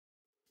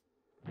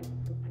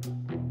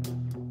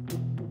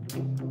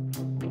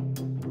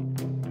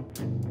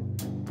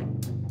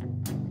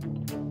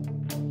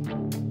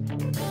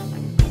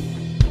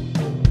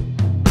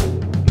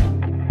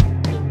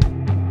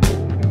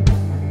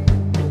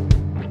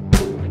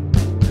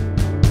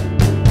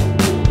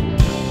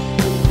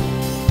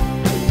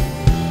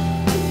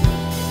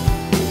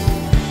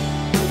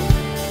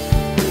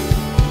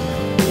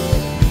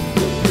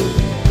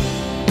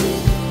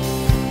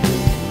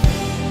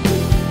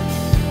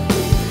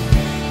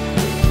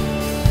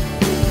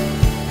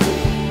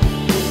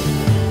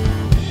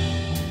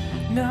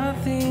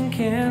Nothing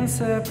can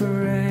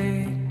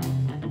separate,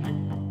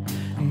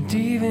 and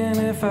even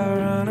if I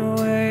run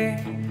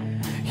away,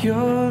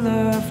 your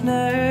love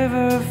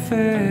never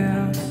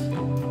fails.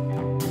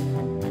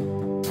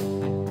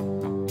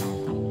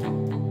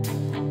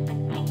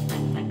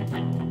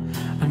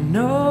 I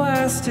know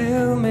I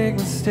still make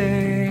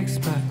mistakes,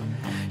 but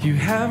you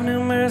have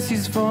new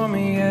mercies for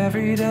me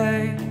every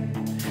day.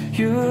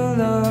 Your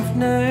love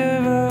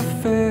never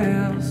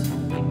fails.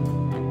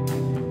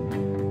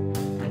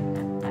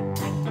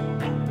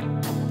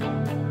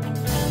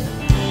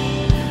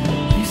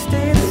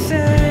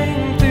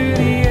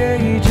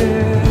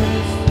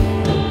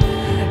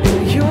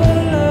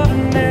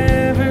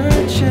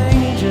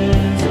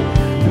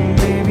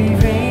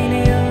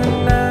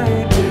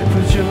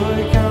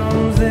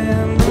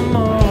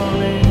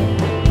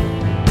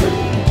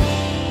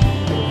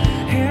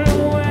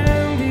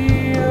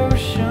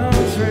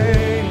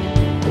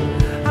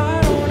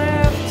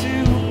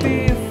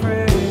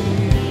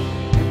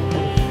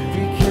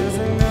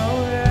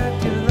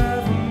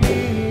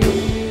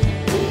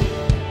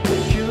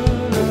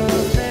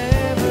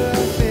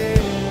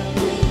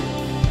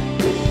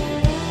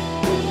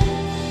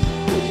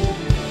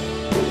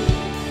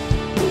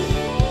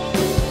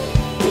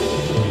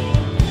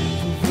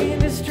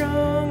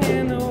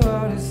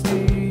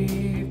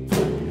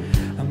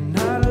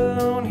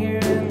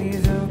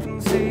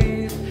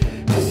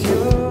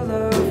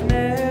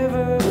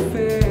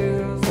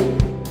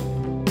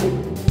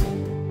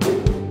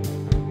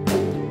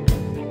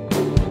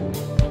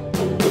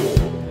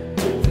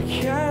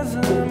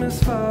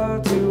 Far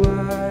too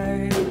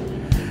wide.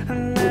 I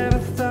never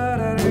thought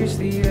I'd reach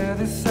the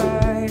other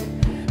side,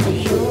 but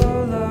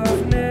your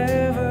love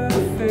never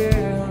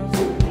fails.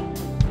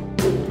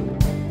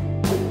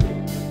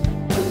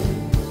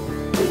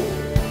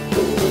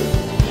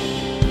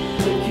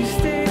 You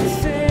stay the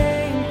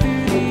same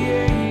through the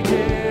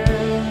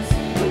ages,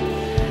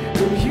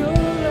 and your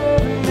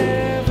love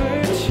never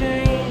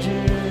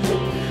changes.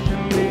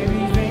 There may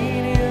be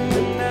rain in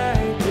the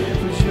night,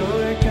 but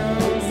joy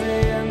comes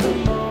in the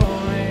morning.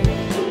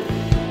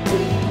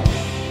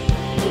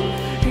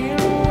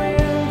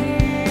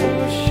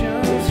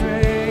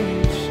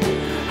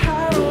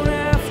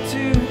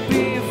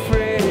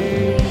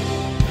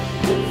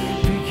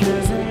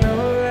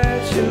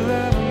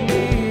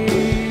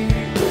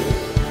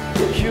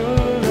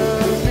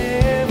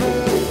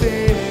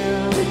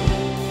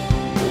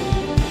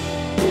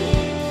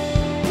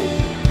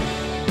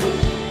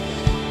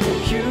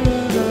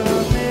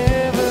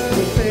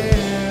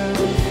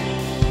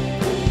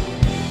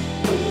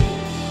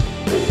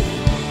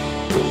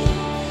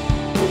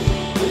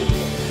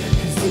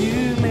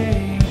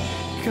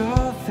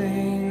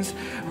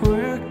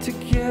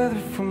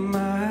 Together for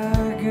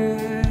my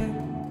good,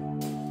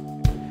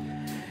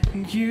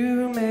 and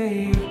you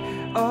make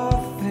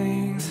all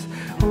things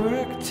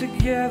work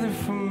together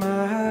for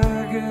my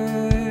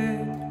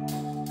good.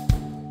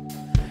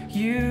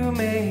 You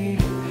make